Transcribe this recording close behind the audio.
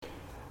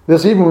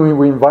This evening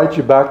we invite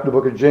you back to the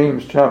book of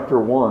James chapter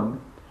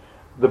 1.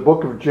 The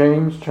book of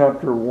James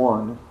chapter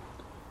 1.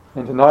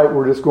 And tonight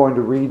we're just going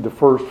to read the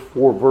first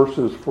 4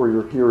 verses for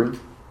your hearing.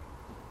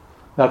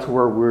 That's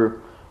where we're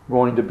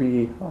going to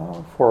be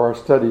for our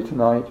study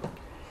tonight.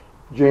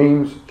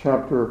 James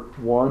chapter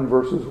 1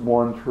 verses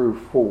 1 through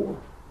 4.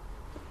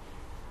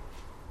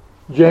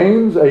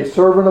 James, a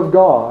servant of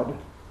God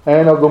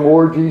and of the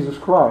Lord Jesus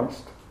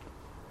Christ,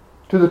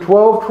 to the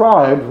 12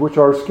 tribes which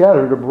are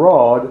scattered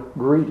abroad,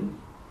 greeting.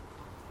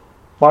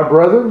 My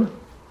brethren,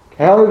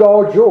 count it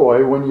all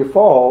joy when you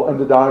fall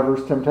into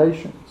divers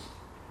temptations,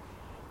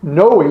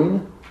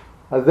 knowing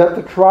that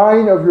the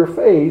trying of your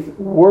faith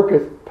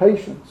worketh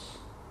patience.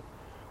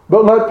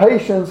 But let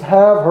patience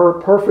have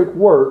her perfect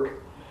work,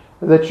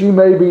 that you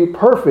may be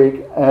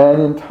perfect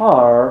and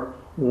entire,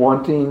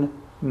 wanting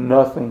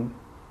nothing.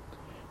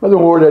 May the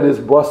Lord add His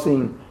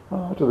blessing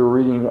to the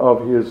reading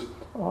of His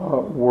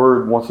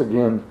Word once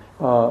again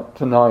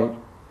tonight.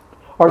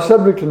 Our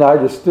subject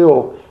tonight is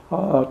still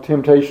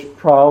temptation,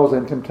 trials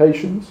and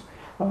temptations,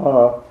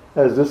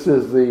 as this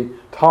is the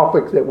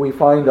topic that we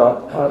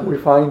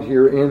find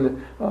here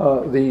in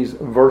these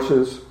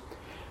verses.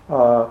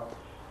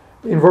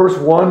 In verse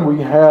 1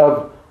 we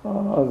have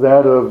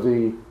that of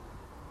the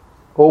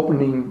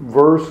opening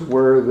verse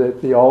where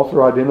the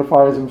author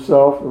identifies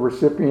himself, the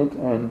recipient,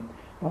 and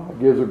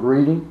gives a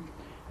greeting,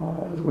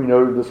 as we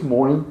noted this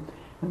morning.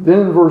 And then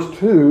in verse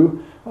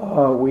 2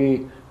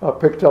 we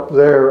picked up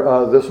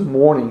there this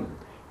morning.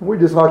 We'd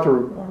just like to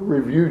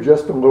review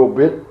just a little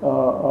bit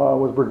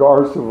with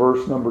regards to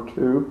verse number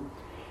 2.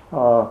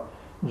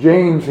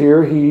 James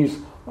here, he's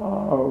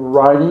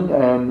writing,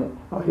 and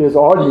his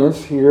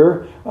audience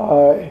here,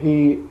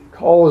 he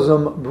calls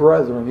them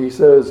brethren. He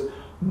says,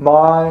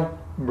 my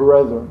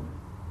brethren,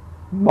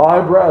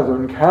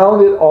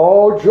 count it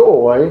all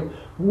joy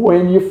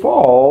when you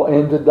fall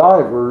into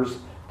divers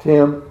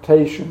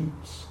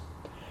temptations.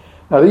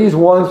 Now these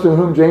ones to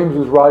whom James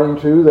was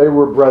writing to, they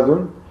were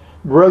brethren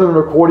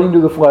according to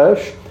the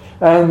flesh,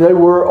 and they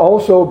were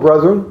also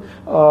brethren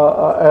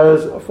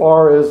as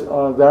far as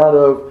that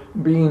of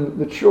being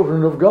the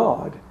children of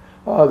God.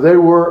 They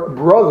were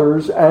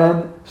brothers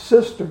and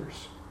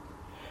sisters.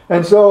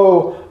 And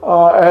so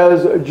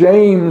as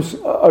James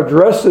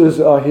addresses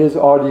his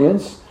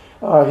audience,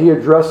 he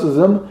addresses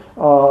them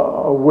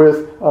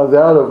with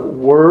that of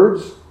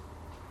words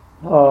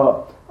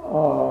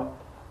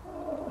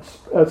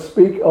that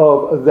speak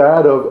of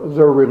that of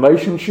their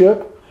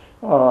relationship,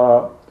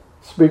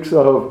 speaks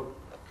of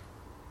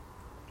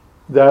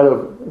that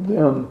of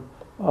them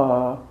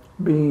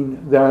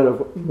being that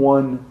of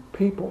one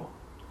people,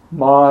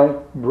 my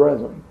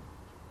brethren.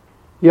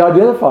 He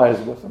identifies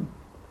with them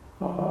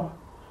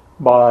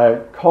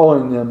by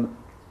calling them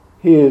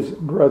his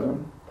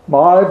brethren.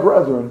 My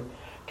brethren,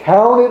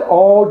 count it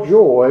all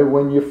joy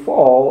when you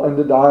fall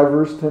into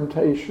divers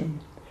temptation.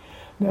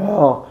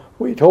 Now,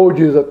 we told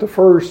you that the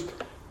first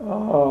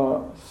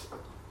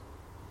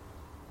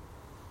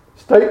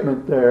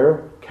statement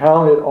there,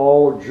 count it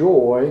all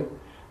joy,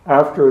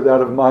 after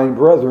that of my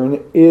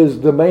brethren,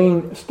 is the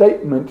main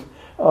statement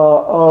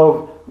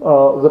of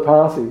the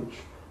passage.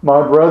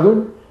 My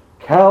brethren,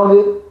 count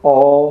it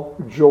all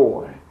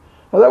joy.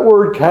 Now that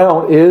word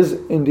count is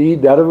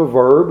indeed that of a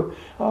verb.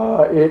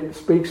 It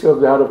speaks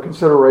of that of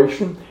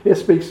consideration. It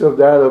speaks of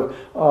that of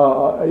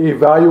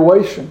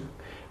evaluation.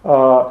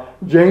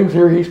 James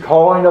here, he's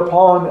calling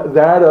upon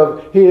that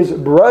of his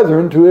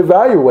brethren to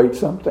evaluate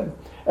something.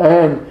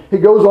 And he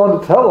goes on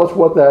to tell us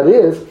what that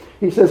is.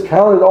 He says,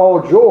 count it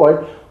all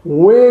joy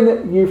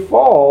when you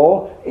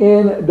fall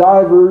in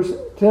divers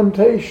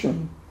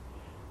temptation.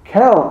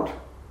 Count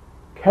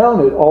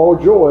it all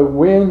joy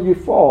when you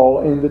fall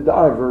in the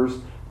divers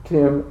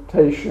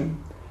temptation.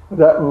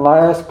 That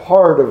last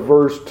part of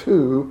verse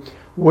 2,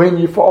 when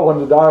you fall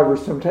into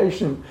divers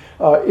temptation,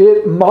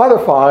 it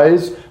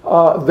modifies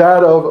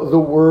that of the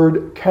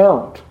word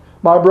count.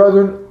 My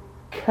brethren,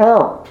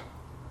 count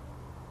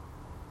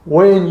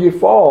when you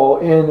fall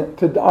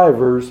into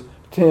divers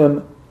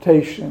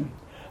temptation.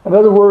 In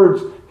other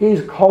words,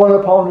 he's calling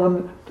upon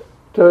them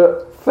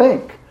to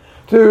think,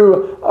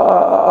 to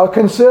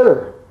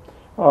consider,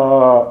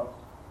 to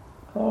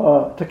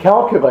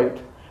calculate.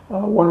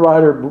 One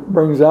writer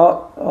brings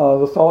out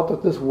the thought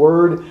that this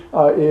word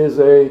is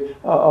a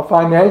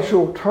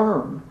financial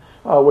term,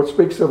 which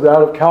speaks of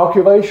that of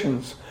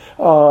calculations.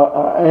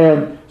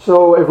 And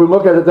so if we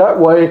look at it that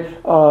way,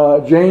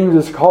 James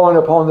is calling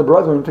upon the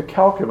brethren to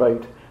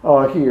calculate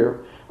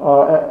here.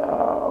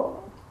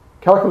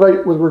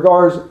 Calculate with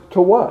regards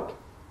to what?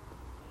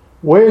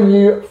 When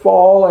you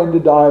fall into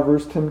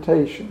divers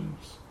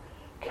temptations,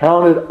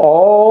 count it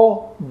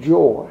all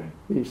joy,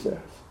 he says.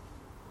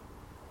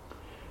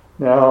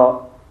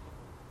 Now,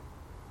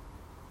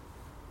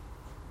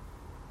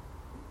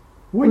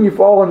 when you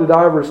fall into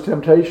divers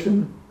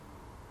temptation,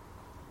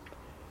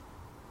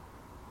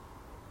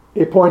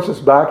 it points us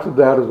back to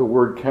that of the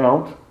word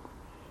count.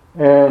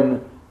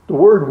 And the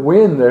word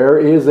when there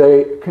is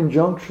a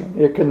conjunction.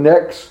 It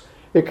connects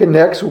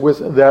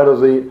with that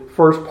of the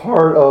first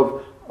part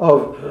of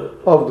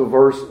of the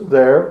verse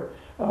there.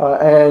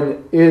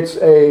 And it's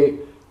a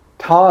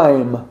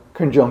time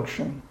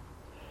conjunction.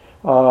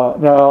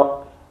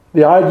 Now,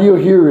 the idea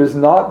here is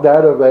not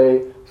that of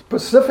a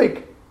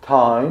specific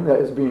time that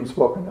is being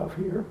spoken of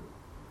here.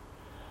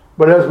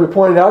 But as we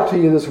pointed out to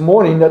you this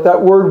morning,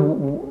 that word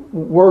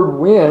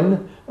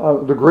when,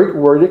 the Greek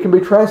word, it can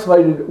be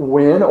translated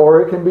when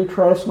or it can be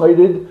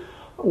translated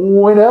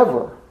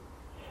whenever.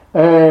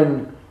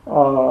 And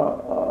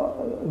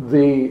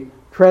the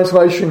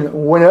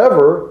translation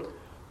whenever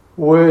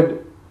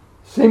would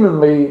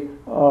seemingly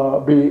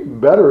be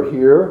better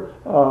here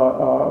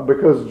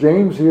because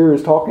James here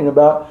is talking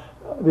about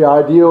the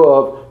idea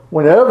of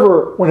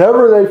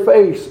whenever they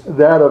face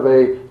that of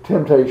a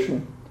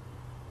temptation,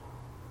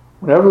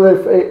 whenever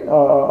they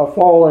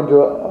fall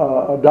into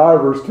a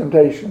diver's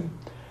temptation,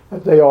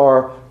 that they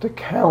are to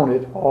count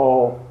it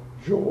all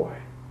joy.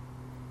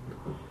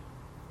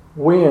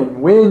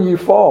 When you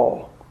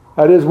fall,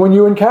 that is when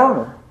you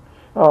encounter.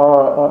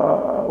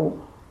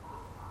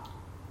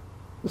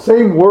 The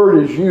same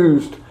word is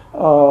used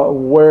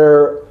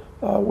where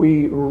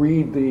we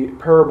read the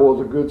parable of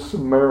the Good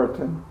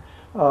Samaritan.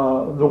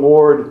 The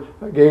Lord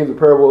gave the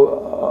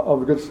parable of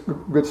the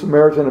Good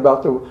Samaritan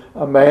about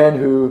a man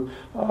who,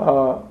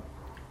 on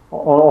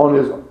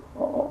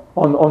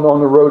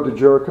the road to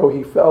Jericho,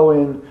 he fell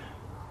into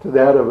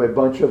that of a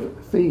bunch of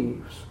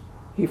thieves.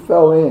 He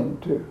fell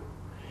into.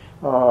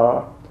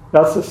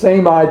 That's the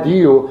same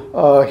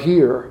ideal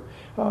here.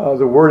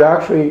 The word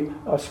actually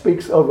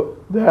speaks of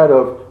that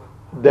of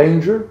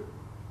danger.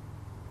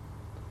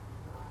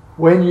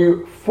 When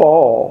you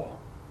fall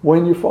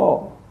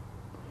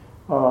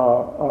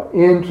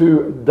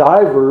into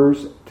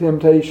divers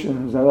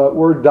temptations. Now that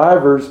word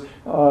divers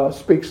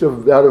speaks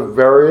of that of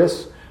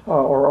various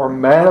or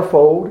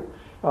manifold.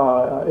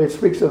 It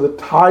speaks of the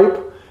type.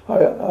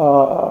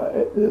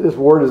 This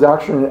word is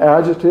actually an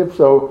adjective,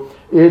 so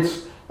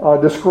it's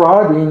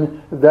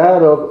describing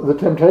that of the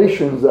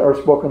temptations that are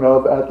spoken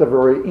of at the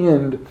very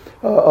end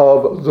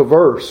of the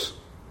verse.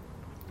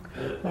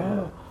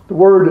 The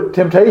word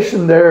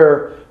temptation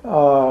there,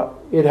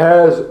 it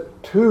has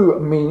two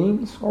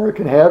meanings, or it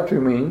can have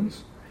two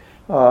meanings.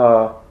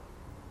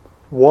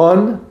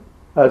 One,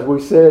 as we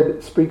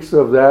said, speaks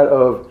of that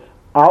of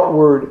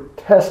outward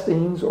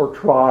testings or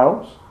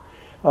trials.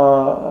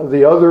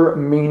 The other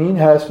meaning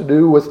has to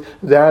do with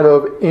that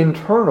of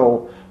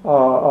internal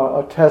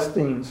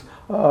testings.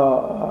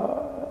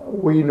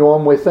 We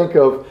normally think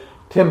of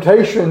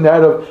temptation,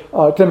 that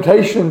of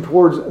temptation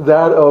towards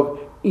that of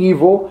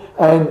evil,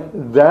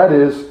 and that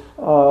is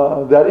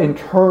that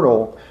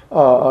internal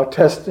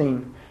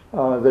testing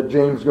that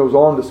James goes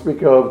on to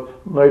speak of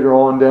later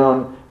on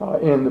down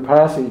in the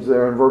passage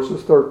there in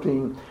verses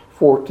 13,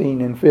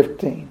 14, and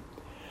 15.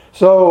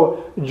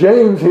 So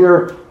James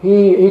here,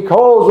 he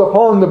calls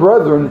upon the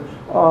brethren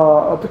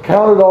to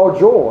count it all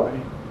joy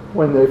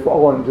when they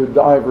fall into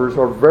divers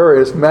or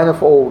various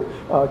manifold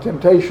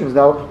temptations.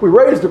 Now, we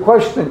raised the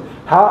question,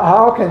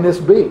 how can this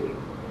be?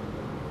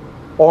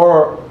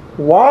 Or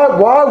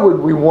why would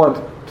we want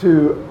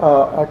to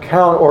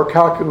account or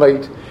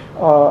calculate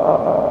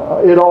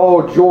it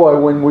all joy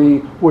when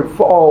we would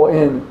fall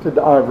into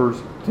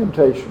divers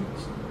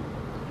temptations?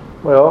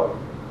 Well,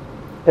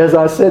 as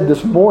I said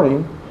this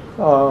morning,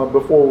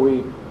 before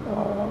we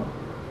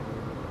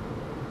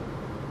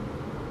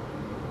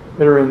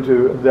enter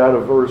into that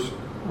of verse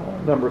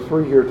number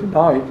 3 here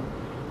tonight,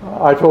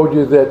 I told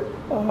you that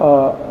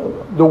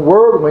the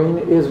worldling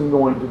isn't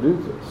going to do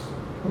this.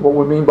 What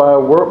we mean by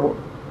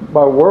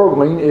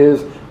worldling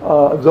is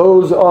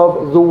those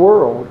of the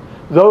world,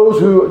 those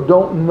who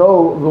don't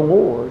know the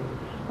Lord.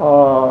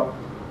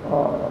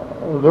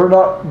 They're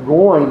not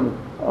going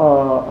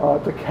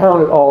to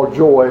count it all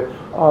joy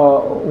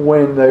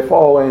when they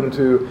fall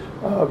into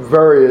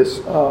various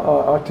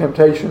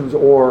temptations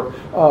or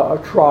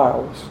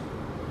trials.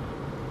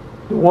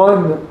 The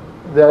one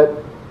that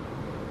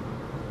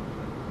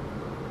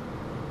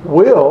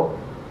will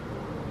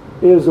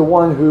is the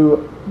one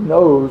who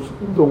knows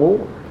the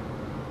Lord.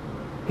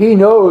 He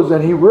knows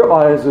and he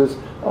realizes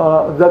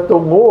that the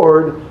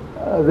Lord,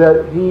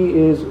 that he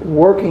is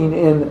working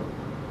in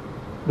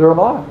their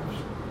lives,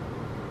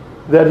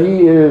 that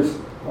he is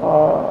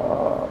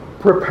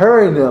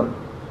preparing them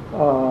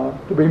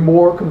to be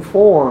more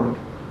conformed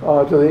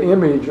to the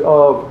image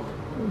of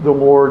the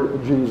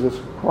Lord Jesus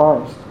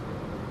Christ.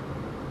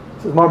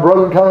 It says, "My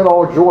brethren, count it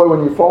all joy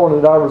when you fall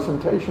into divers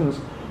temptations,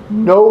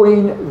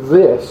 knowing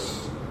this."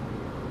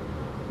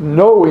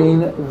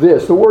 Knowing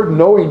this. The word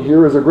knowing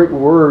here is a Greek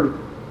word.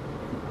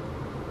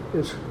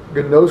 It's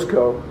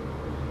gnosko.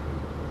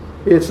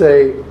 It's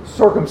a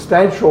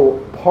circumstantial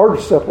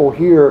participle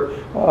here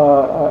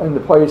in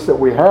the place that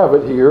we have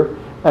it here.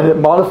 And it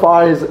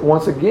modifies,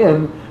 once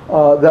again,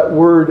 that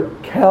word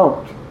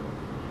count.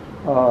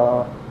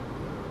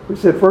 We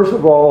said, first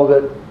of all,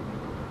 that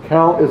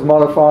count is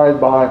modified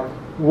by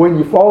when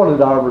you fall into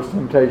diverse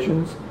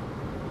temptations.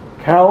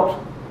 Count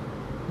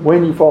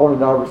when you fall into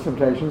diverse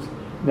temptations.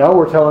 Now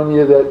we're telling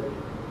you that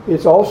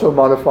it's also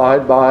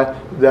modified by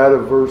that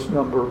of verse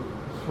number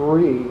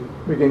 3,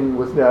 beginning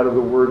with that of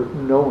the word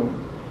knowing.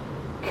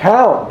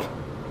 Count,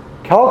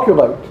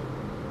 calculate,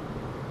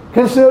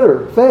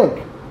 consider,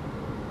 think.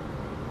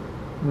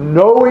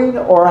 Knowing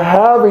or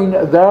having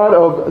that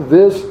of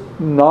this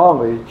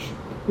knowledge.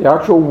 The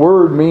actual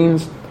word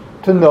means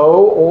to know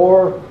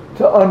or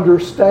to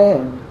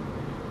understand.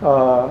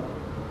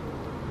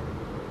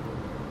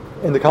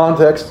 In the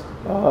context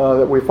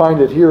that we find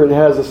it here, it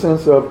has a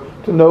sense of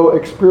to know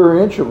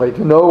experientially,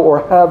 to know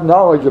or have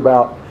knowledge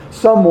about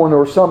someone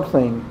or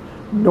something,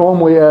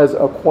 normally as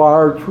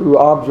acquired through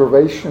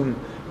observation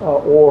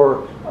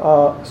or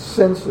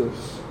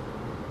senses.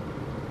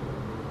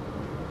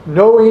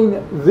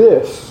 Knowing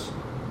this,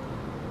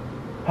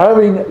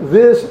 having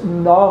this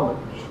knowledge,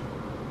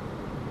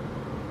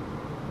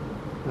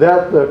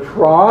 that the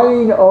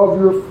trying of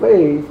your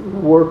faith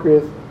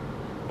worketh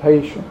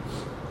patience.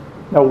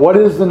 Now, what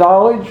is the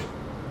knowledge?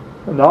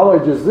 The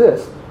knowledge is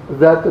this,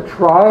 that the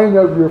trying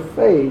of your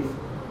faith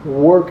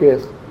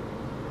worketh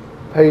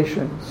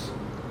patience.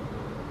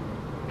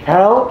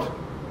 Count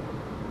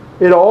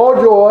it all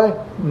joy,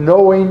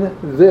 knowing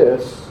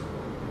this,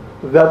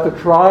 that the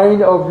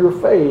trying of your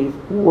faith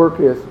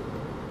worketh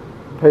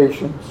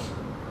patience.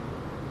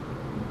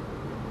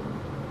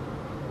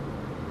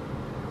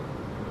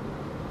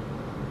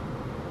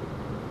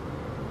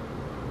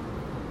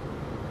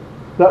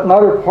 That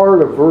latter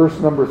part of verse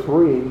number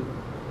 3,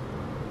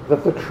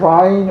 that the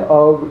trying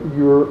of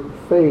your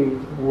faith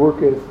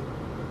worketh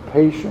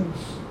patience.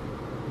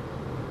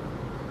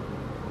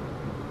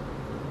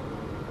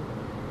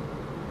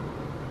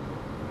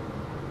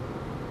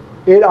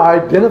 It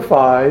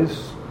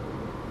identifies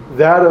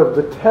that of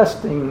the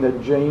testing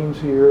that James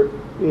here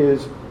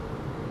is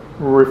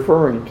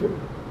referring to.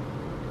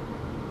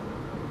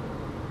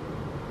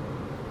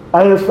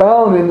 And it's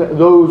found in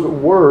those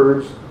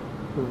words,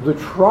 the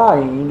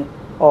trying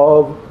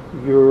of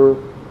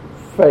your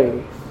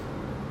faith.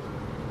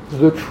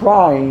 The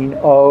trying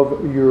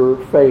of your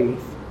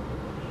faith.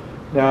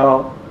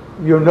 Now,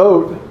 you'll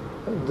note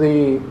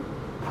the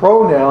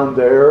pronoun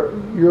there,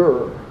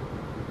 your.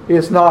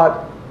 It's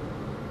not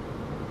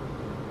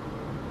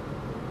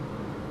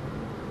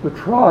the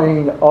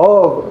trying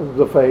of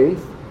the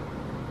faith,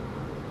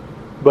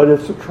 but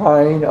it's the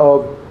trying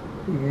of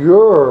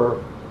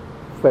your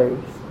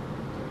faith.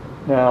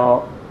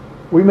 Now,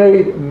 we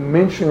made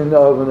mention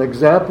of an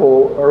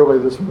example early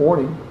this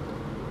morning,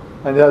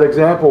 and that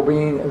example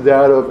being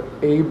that of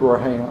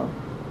Abraham.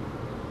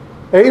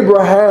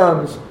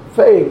 Abraham's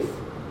faith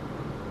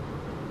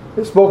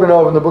is spoken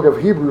of in the book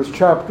of Hebrews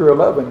chapter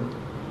 11.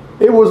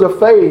 It was a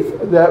faith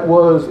that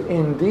was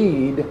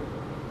indeed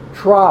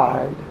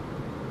tried.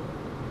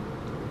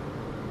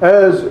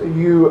 As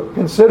you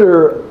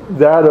consider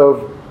that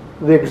of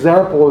the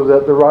example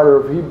that the writer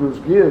of Hebrews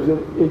gives,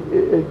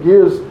 it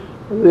gives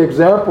the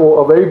example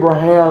of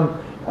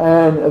Abraham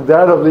and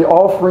that of the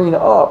offering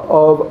up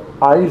of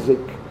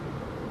Isaac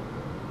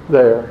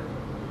there.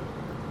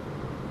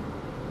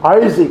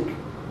 Isaac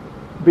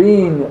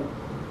being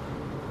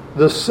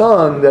the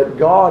son that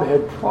God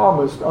had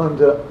promised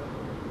unto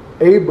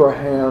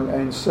Abraham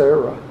and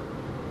Sarah.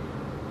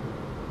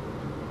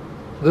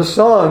 The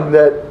son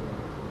that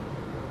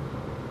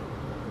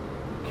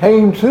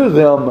came to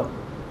them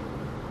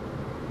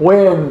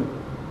when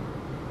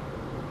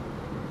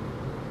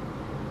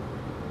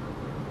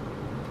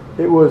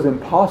it was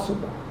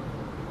impossible,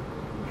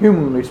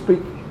 humanly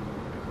speaking.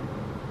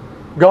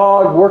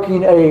 God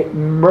working a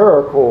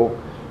miracle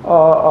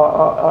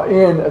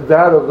in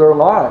that of their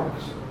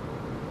lives.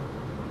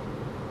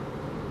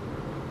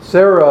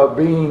 Sarah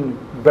being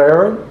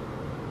barren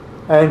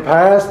and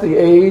past the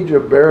age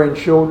of bearing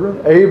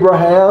children.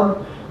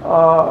 Abraham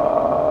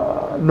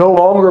no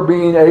longer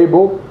being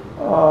able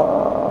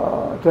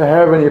to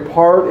have any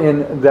part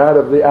in that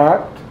of the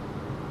act.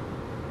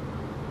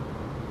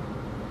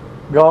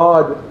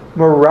 God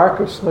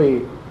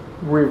miraculously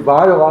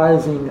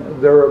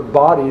revitalizing their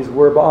bodies,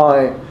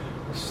 whereby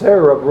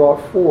Sarah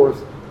brought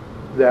forth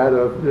that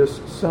of this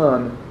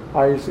son,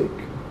 Isaac.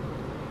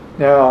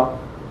 Now,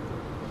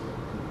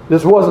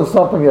 this wasn't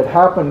something that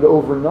happened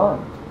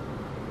overnight.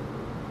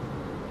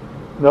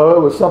 No, it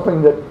was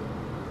something that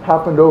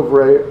happened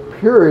over a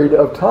period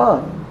of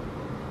time.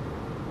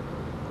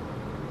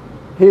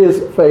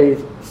 His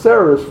faith,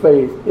 Sarah's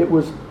faith, it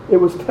was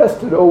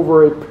tested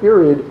over a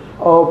period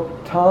of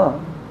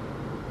time.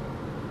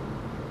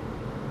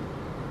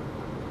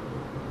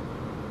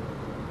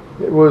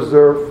 It was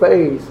their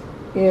faith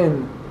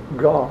in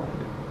God,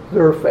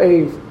 their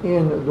faith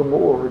in the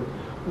Lord,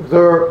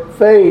 their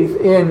faith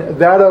in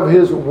that of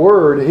His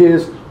Word,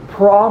 His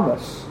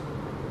promise.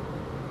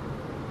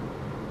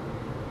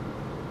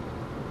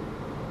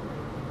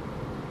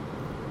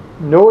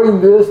 Knowing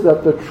this,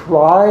 that the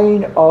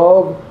trying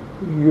of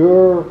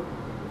your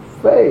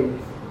faith,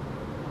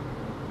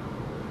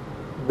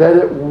 that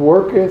it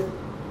worketh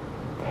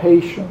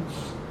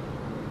patience.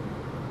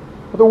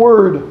 The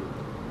word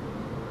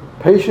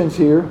patience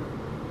here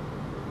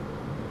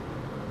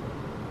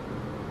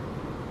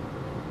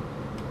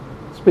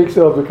speaks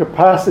of the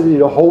capacity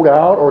to hold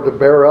out or to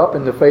bear up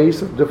in the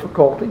face of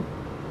difficulty.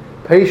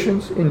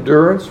 patience,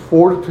 endurance,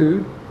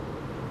 fortitude,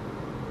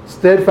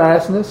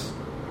 steadfastness,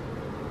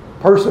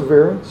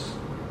 perseverance.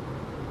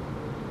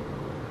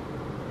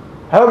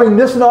 Having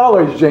this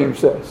knowledge, James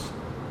says,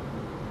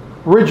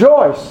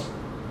 rejoice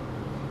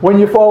when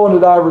you fall into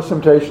diverse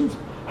temptations.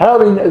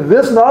 Having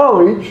this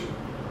knowledge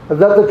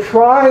that the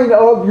trying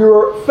of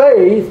your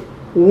faith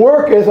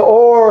worketh,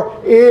 or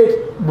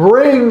it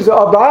brings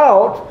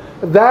about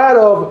that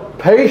of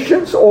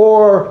patience,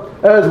 or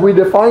as we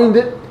defined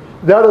it,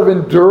 that of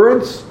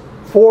endurance,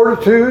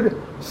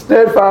 fortitude,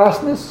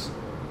 steadfastness,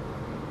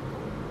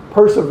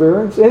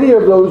 perseverance. Any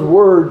of those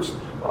words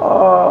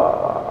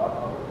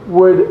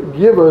would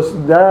give us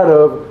that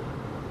of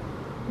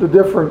the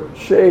different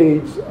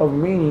shades of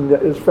meaning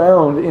that is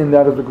found in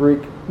that of the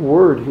Greek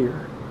word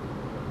here.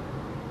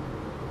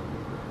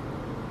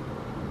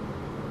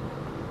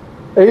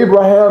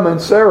 Abraham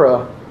and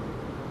Sarah,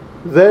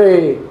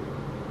 they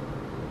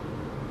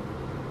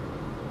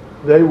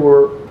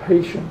were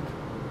patient.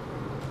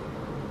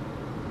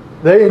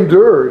 They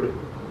endured.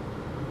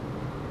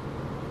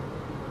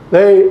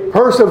 They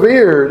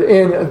persevered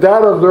in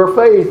that of their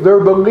faith, their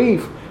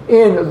belief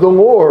in the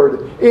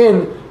Lord,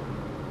 in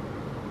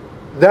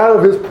that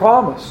of His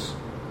promise,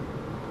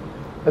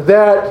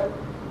 that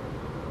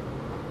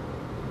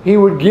He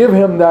would give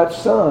them that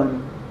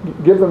son,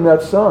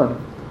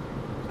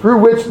 through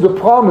which the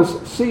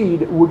promised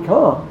seed would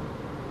come,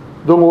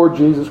 the Lord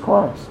Jesus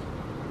Christ.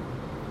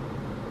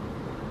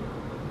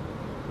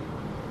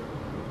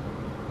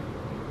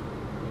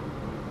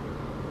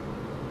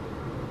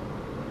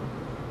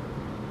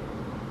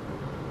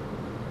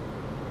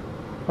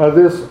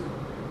 This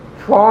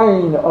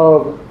trying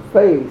of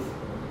faith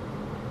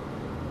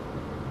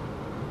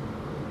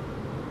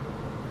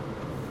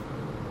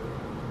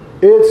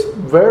it's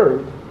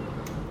varied.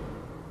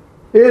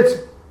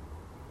 It's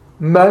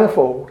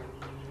manifold.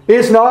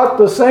 It's not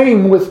the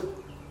same with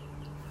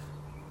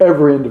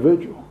every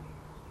individual.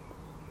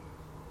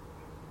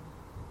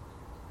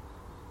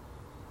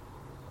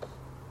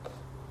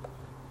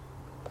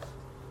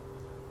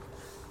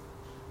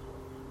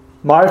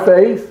 My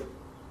faith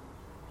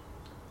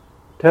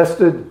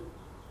tested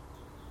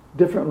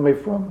differently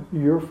from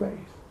your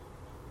faith.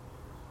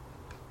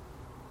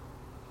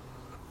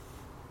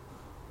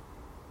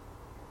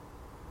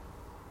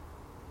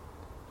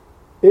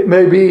 It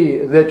may be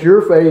that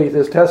your faith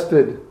is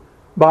tested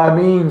by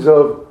means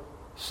of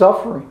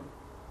suffering,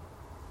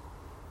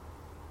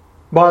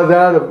 by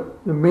the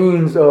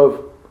means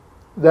of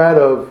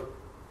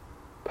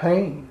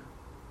pain.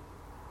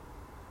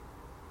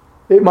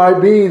 It might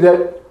be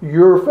that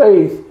your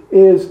faith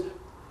is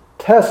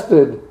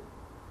tested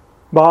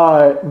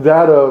by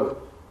that of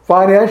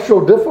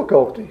financial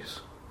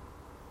difficulties,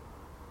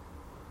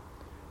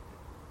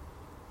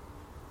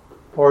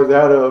 or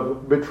that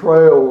of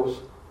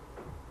betrayals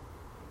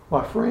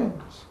by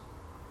friends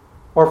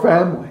or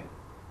family.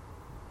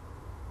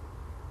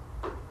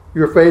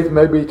 Your faith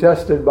may be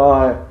tested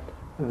by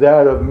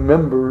that of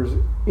members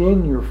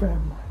in your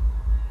family,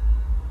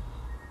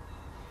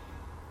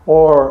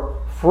 or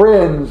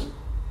friends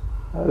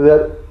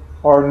that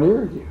are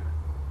near you.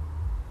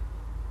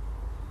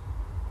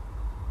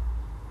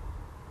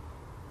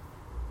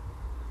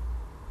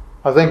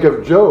 I think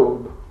of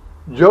Job.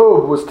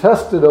 Job was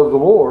tested of the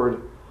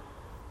Lord,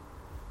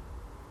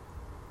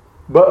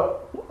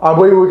 but I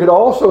believe we could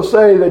also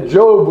say that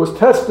Job was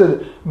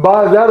tested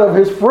by that of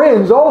his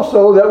friends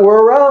also that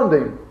were around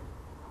him,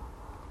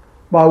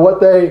 by what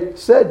they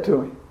said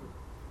to him,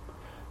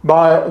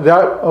 by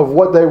that of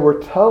what they were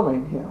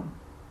telling him.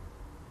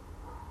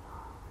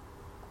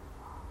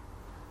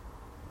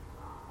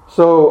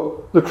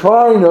 So the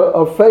trying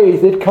of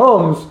faith, it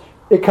comes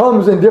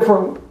in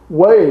different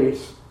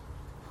ways.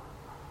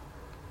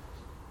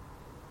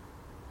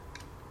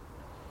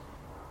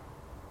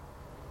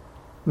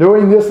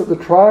 Knowing this, that the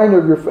trying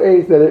of your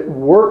faith, that it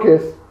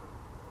worketh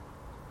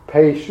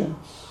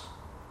patience.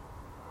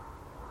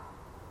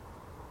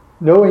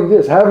 Knowing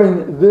this,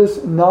 having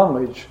this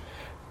knowledge,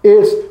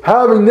 is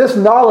having this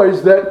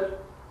knowledge that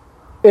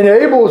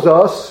enables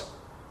us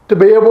to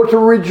be able to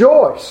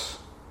rejoice,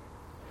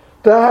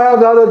 to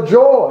have that of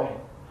joy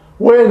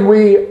when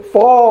we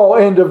fall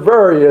into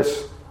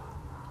various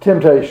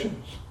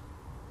temptations.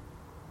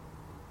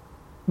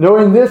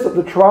 Knowing this, that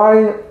the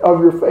trying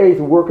of your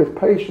faith worketh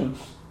patience.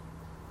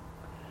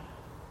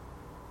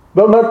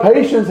 But let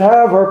patience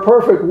have her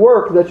perfect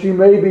work, that you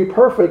may be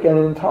perfect and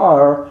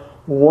entire,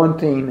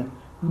 wanting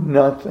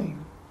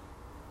nothing.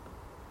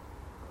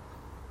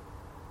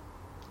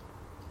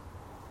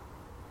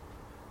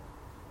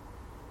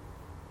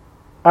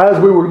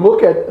 As we would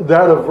look at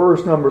that of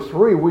verse number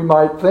 3, we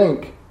might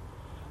think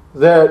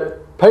that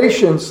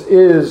patience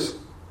is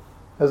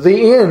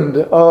the end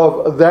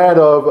of that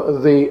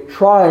of the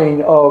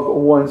trying of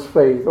one's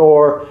faith,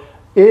 or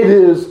it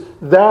is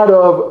that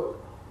of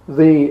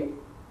the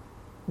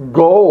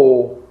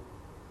goal.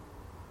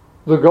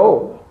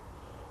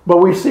 But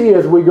we see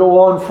as we go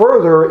on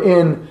further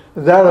in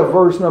that of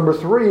verse number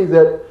 3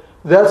 that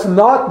that's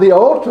not the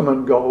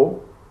ultimate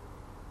goal.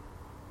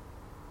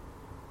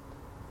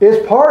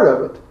 It's part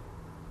of it.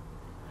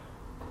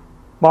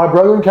 My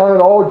brethren, count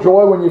it all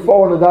joy when you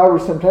fall into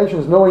diverse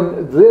temptations,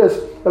 knowing this,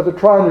 that the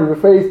trying of your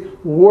faith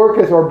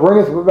worketh or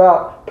bringeth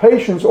about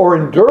patience or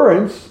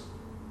endurance.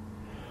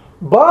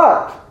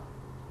 But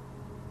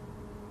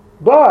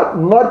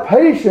let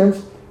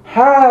patience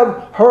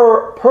have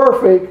her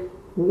perfect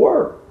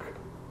work.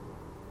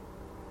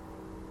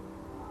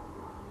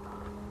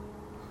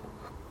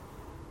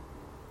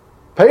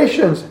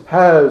 Patience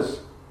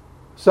has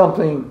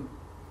something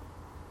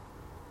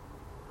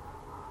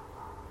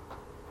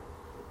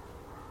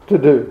to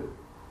do.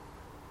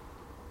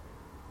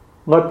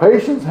 Let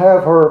patience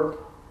have her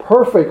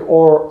perfect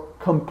or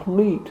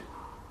complete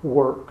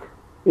work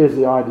is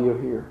the idea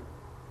here.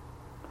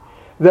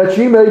 That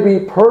ye may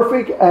be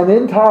perfect and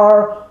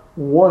entire,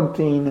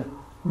 wanting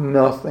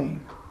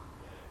nothing.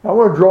 I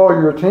want to draw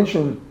your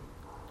attention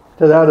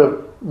to that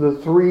of the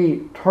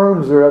three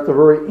terms there at the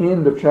very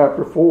end of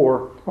chapter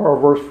 4, or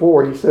verse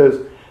 4. He says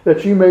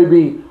that ye may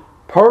be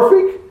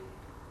perfect,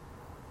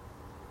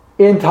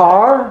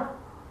 entire,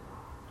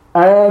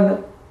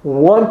 and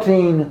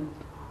wanting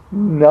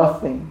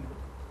nothing.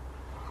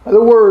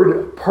 The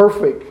word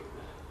perfect,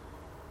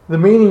 the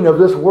meaning of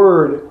this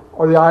word,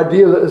 or the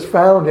idea that is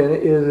found in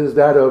it, is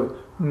that of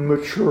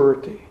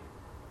maturity.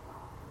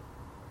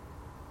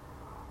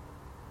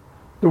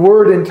 The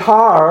word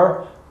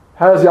entire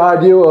has the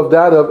idea of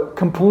that of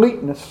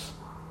completeness.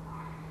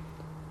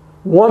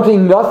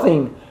 Wanting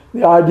nothing,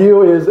 the idea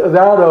is that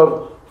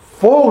of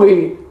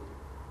fully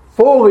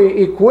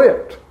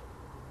equipped.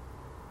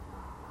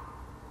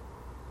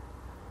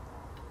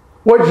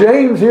 What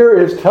James here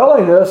is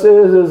telling us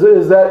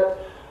is that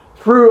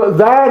through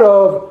that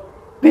of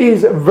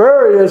these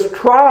various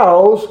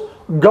trials,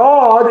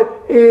 God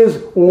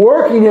is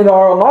working in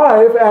our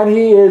life, and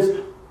He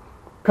is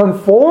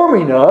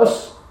conforming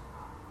us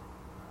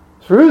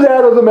through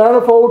that of the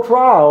manifold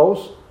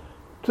trials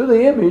to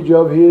the image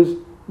of His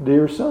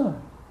dear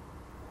Son,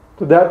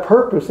 to that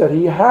purpose that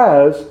He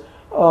has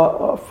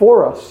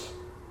for us.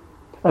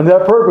 And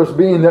that purpose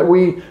being that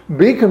we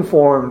be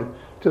conformed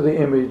to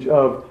the image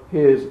of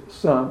His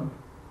Son.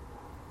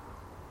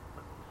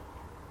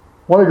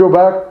 I want to go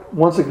back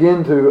once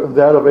again to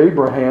that of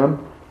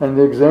Abraham and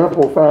the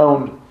example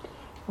found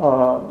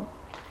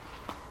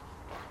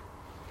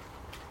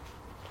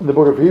in the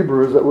book of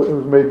Hebrews that was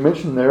made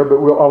mention there, but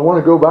I want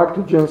to go back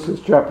to Genesis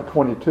chapter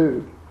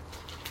 22.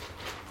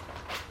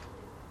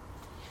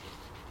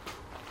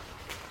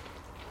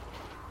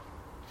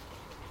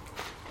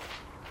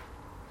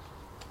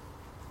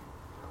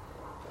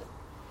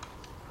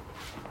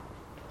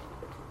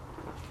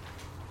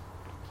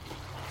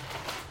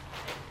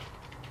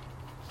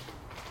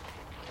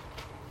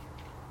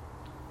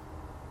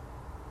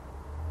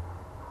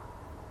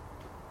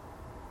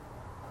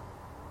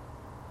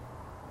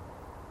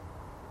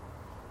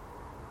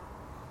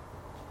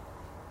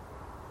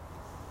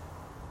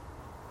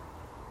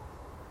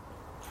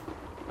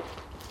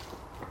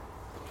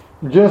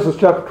 In Genesis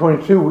chapter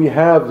 22, we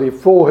have the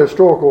full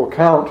historical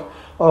account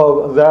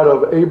of that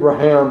of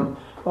Abraham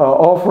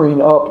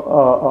offering up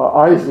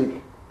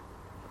Isaac.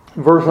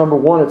 In verse number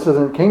 1, it says,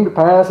 "And it came to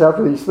pass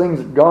after these things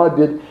that God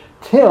did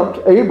tempt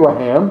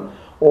Abraham,"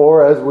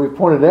 or as we've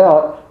pointed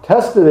out,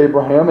 tested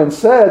Abraham, "and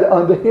said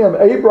unto him,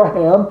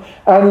 Abraham,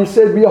 and he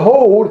said,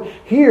 Behold,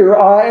 here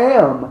I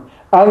am.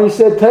 And he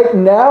said, Take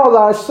now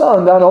thy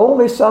son, thine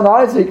only son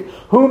Isaac,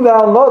 whom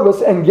thou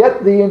lovest, and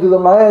get thee into the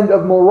land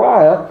of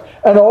Moriah,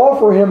 and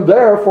offer him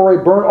there for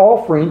a burnt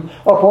offering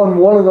upon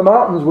one of the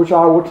mountains which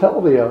I will tell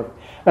thee of.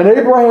 And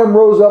Abraham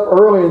rose up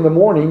early in the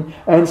morning,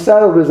 and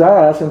saddled his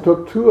ass, and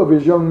took 2 of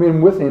his young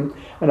men with him,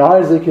 and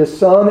Isaac his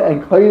son,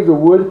 and clave the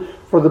wood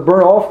for the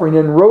burnt offering,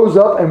 and rose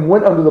up and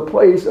went unto the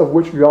place of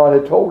which God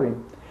had told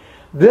him.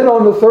 Then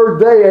on the 3rd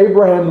day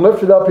Abraham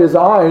lifted up his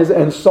eyes,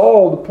 and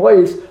saw the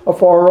place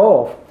afar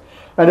off.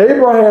 And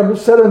Abraham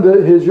said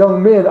unto his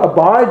young men,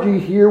 Abide ye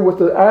here with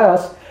the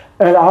ass,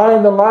 and I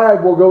and the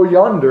lad will go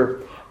yonder,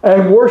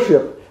 and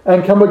worship,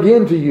 and come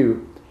again to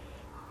you.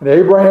 And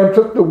Abraham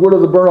took the wood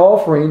of the burnt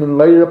offering, and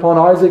laid it upon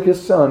Isaac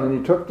his son, and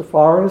he took the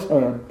fire in his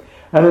hand,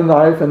 and a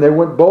knife, and they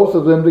went both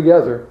of them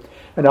together.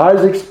 And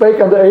Isaac spake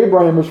unto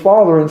Abraham his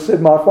father, and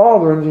said, My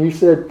father. And he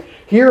said,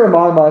 Here am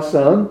I, my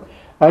son.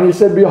 And he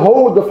said,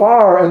 Behold the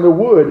fire and the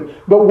wood,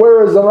 but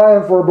where is the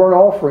lamb for a burnt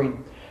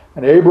offering?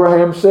 And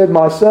Abraham said,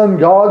 My son,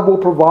 God will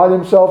provide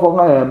himself a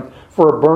lamb for a burnt